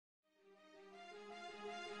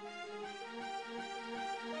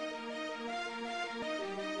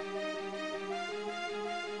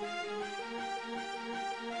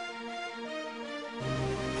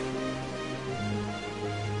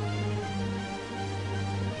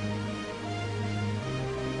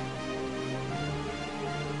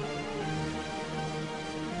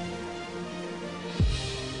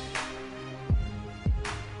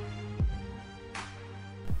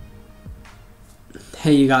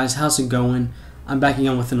Hey you guys, how's it going? I'm back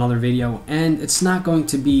again with another video, and it's not going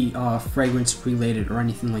to be fragrance related or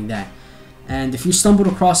anything like that. And if you stumbled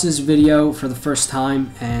across this video for the first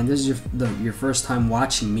time and this is your first time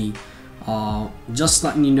watching me, just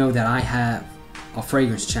letting you know that I have a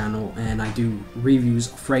fragrance channel and I do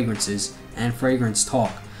reviews of fragrances and fragrance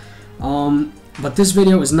talk. But this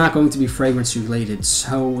video is not going to be fragrance related,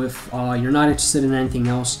 so if you're not interested in anything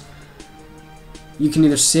else, you can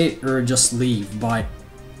either sit or just leave. But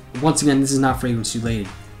once again, this is not fragrance related.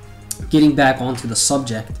 Getting back onto the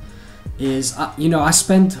subject is, I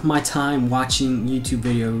spend my time watching YouTube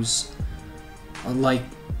videos. Like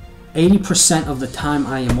 80% of the time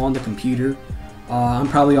I am on the computer. I'm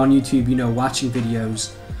probably on YouTube, watching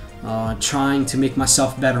videos, trying to make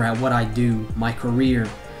myself better at what I do, my career,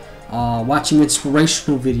 watching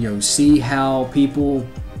inspirational videos, see how people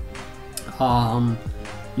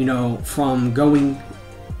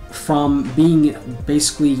from being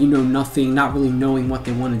basically nothing, not really knowing what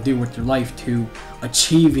they want to do with their life, to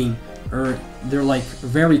achieving, or they're like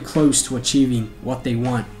very close to achieving what they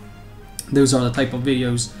want. Those are the type of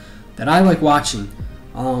videos that I like watching.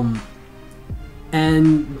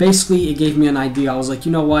 And basically it gave me an idea. I was like,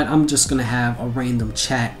 you know what, I'm just gonna have a random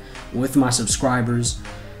chat with my subscribers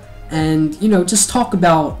and just talk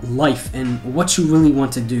about life and what you really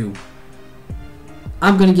want to do.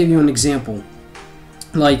 I'm gonna give you an example.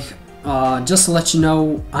 Like, just to let you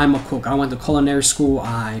know, I'm a cook. I went to culinary school.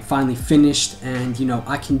 I finally finished, and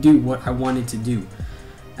I can do what I wanted to do.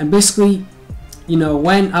 And basically,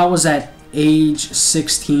 when I was at age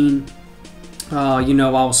 16, I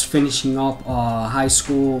was finishing up high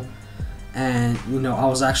school, and I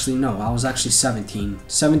was actually 17,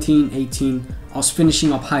 18. I was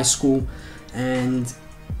finishing up high school, and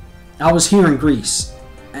I was here in Greece.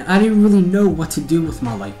 And I didn't really know what to do with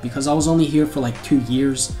my life because I was only here for like 2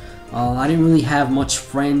 years. I didn't really have much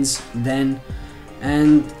friends then,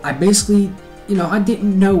 and I basically, I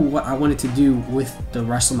didn't know what I wanted to do with the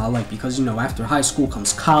rest of my life because after high school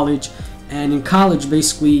comes college, and in college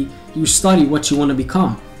basically you study what you want to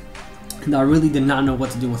become. And I really did not know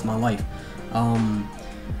what to do with my life.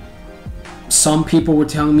 Some people were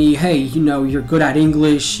telling me, hey, you're good at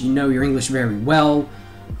English, your English very well.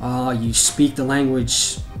 You speak the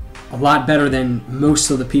language a lot better than most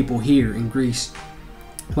of the people here in Greece.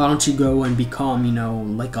 Why don't you go and become,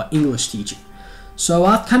 like an English teacher? So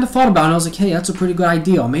I kind of thought about it, and I was like, hey, that's a pretty good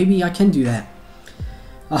idea. Maybe I can do that.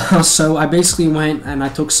 So I basically went and I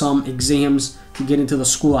took some exams to get into the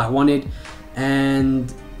school I wanted,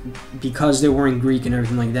 and because they were in Greek and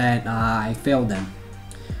everything like that, I failed them.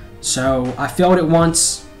 So I failed it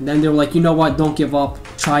once, then they were like, you know what, don't give up,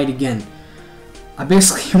 try it again. I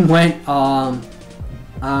basically went,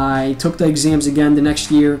 I took the exams again the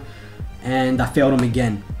next year, and I failed them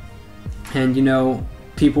again. And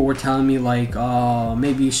people were telling me like,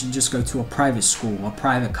 maybe you should just go to a private school, a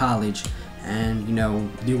private college, and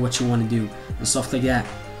do what you want to do and stuff like that.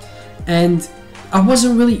 And I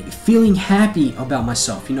wasn't really feeling happy about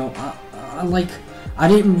myself. I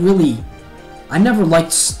never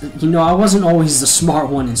liked, I wasn't always the smart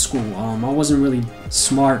one in school. I wasn't really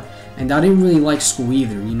smart. And I didn't really like school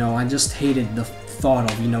either, I just hated the thought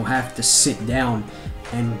of, have to sit down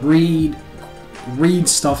and read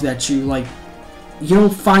stuff that you don't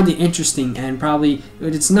find it interesting, and probably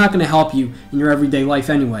it's not going to help you in your everyday life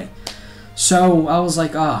anyway. So I was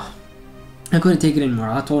like, I couldn't take it anymore.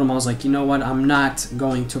 I told him, I was like, you know what, I'm not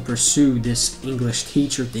going to pursue this English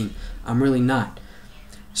teacher thing. I'm really not.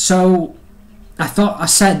 So I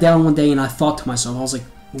sat down one day and I thought to myself, I was like,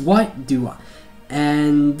 what do I...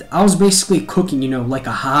 And I was basically cooking, like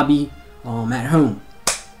a hobby at home.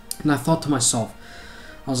 And I thought to myself,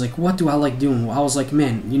 I was like, what do I like doing? I was like,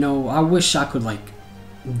 man, I wish I could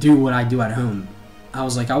do what I do at home. I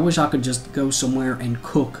was like, I wish I could just go somewhere and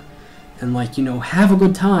cook and have a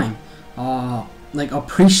good time.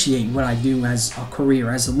 Appreciate what I do as a career,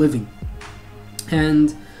 as a living.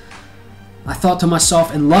 And I thought to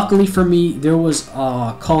myself, and luckily for me, there was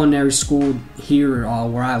a culinary school here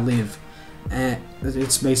where I live. And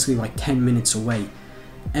it's basically like 10 minutes away.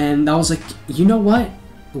 And I was like, you know what?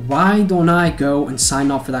 Why don't I go and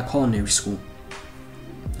sign up for that culinary school?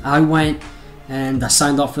 I went and I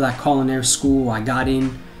signed up for that culinary school. I got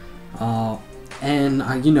in, and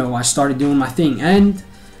I started doing my thing. And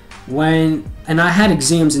I had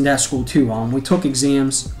exams in that school too. We took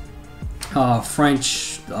exams,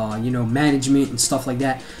 French, management and stuff like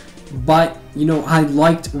that. But I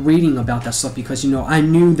liked reading about that stuff because I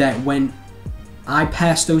knew that when I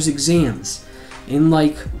passed those exams in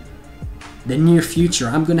the near future,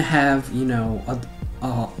 I'm gonna have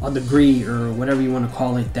a degree or whatever you want to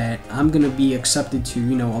call it, that I'm gonna be accepted to,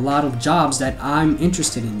 you know, a lot of jobs that I'm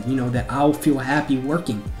interested in, you know, that I'll feel happy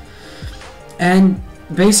working. And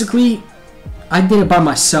basically, I did it by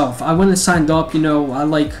myself. I went and signed up, you know.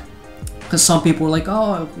 Because some people were like,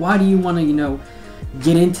 oh, why do you want to, you know,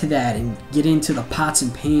 get into that and get into the pots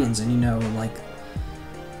and pans, and, you know, like,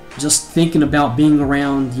 just thinking about being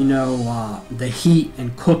around, you know, the heat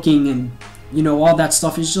and cooking and, you know, all that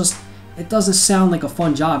stuff is just, it doesn't sound like a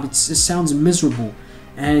fun job. It sounds miserable.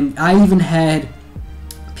 And I even had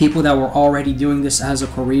people that were already doing this as a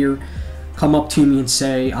career come up to me and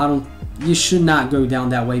say, you should not go down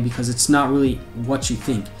that way because it's not really what you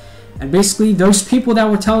think. And basically, those people that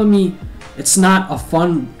were telling me it's not a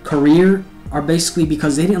fun career are basically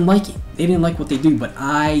because they didn't like it. They didn't like what they do, but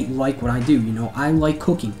I like what I do. You know, I like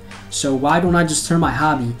cooking. So why don't I just turn my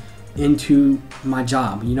hobby into my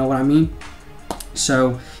job? You know what I mean?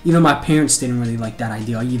 So even my parents didn't really like that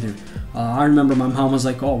idea either. I remember my mom was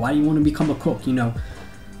like, oh, why do you want to become a cook? You know,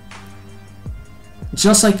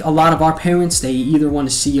 just like a lot of our parents, they either want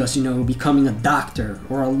to see us, you know, becoming a doctor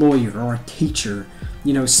or a lawyer or a teacher,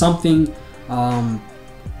 you know, something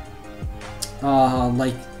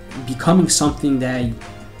like becoming something that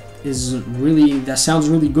sounds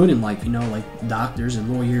really good in life, you know, like doctors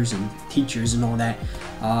and lawyers and teachers and all that.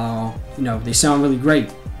 You know, they sound really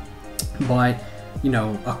great. But, you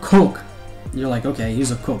know, a cook, you're like, okay,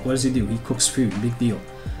 he's a cook. What does he do? He cooks food. Big deal.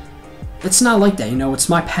 It's not like that, you know. It's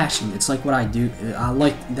my passion. It's like what I do.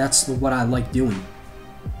 That's what I like doing.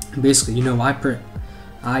 Basically, you know, I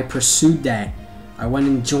pursued that. I went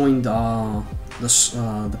and joined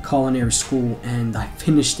the culinary school, and I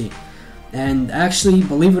finished it. And actually,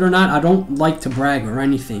 believe it or not, I don't like to brag or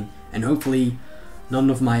anything. And hopefully,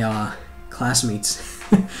 none of my classmates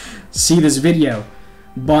see this video.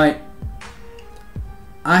 But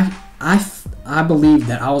I believe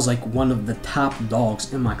that I was like one of the top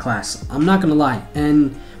dogs in my class. I'm not gonna lie.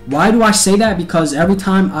 And why do I say that? Because every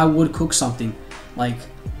time I would cook something, like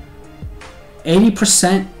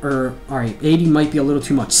 80%, or alright, 80 might be a little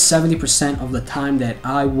too much, 70% of the time that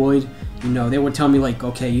I would, you know, they would tell me like,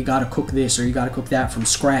 okay, you gotta cook this or you gotta cook that from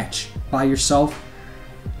scratch by yourself.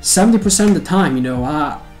 70% of the time, you know,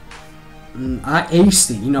 I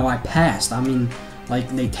aced it, you know, I passed. I mean, like,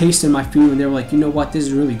 they tasted my food and they were like, you know what, this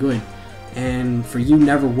is really good. And for you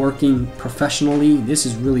never working professionally, this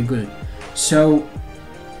is really good. So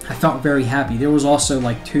I felt very happy. There was also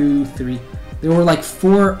like there were like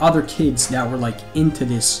 4 other kids that were like into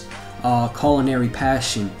this culinary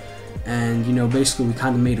passion. And, you know, basically we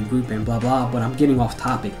kind of made a group and blah blah, but I'm getting off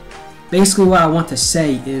topic. Basically what I want to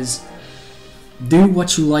say is, do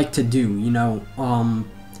what you like to do, you know.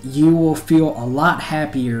 You will feel a lot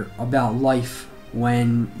happier about life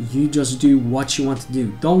when you just do what you want to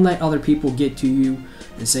do. Don't let other people get to you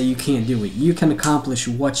and say you can't do it. You can accomplish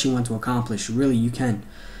what you want to accomplish. Really, you can.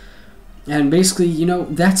 And basically, you know,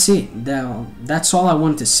 that's it. That's all I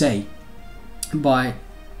wanted to say. But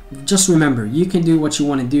just remember, you can do what you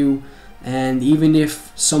want to do, and even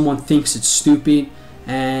if someone thinks it's stupid,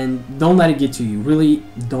 and don't let it get to you. Really,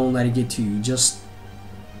 don't let it get to you. Just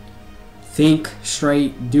think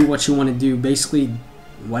straight, do what you want to do. Basically,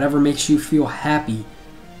 whatever makes you feel happy,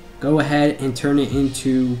 go ahead and turn it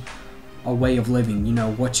into a way of living, you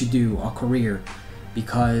know, what you do, a career.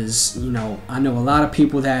 Because, you know, I know a lot of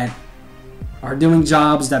people that are doing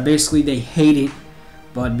jobs that basically they hate it,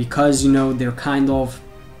 but because, you know, they're kind of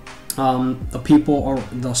the people or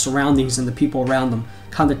the surroundings and the people around them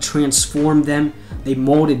kind of transformed them, they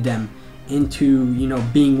molded them into, you know,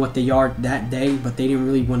 being what they are that day, but they didn't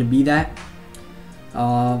really want to be that.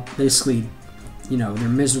 Basically, you know, they're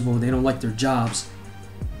miserable, they don't like their jobs.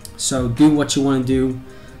 So do what you want to do,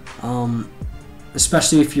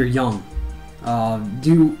 especially if you're young.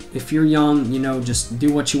 If you're young, you know, just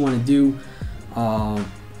do what you want to do,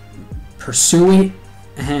 pursue it,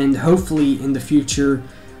 and hopefully in the future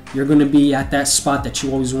you're going to be at that spot that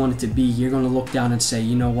you always wanted to be. You're going to look down and say,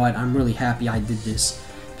 you know what, I'm really happy I did this,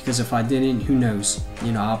 because if I didn't, who knows,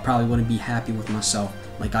 you know, I probably wouldn't be happy with myself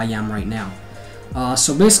like I am right now.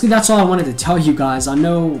 So basically that's all I wanted to tell you guys. I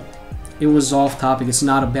know it was off topic. It's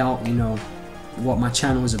not about, you know, what my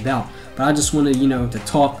channel is about, but I just wanted, you know, to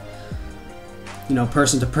talk, you know,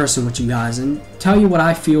 person to person with you guys and tell you what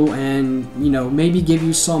I feel, and, you know, maybe give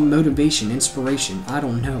you some motivation, inspiration, I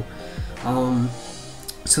don't know.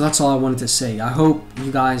 So that's all I wanted to say. I hope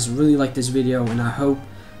you guys really like this video, and I hope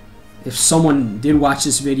if someone did watch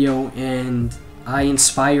this video and I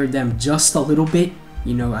inspired them just a little bit,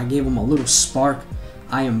 you know, I gave them a little spark,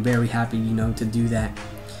 I am very happy, you know, to do that.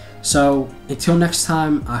 So until next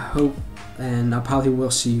time, I hope, and I probably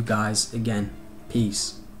will see you guys again.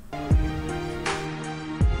 Peace.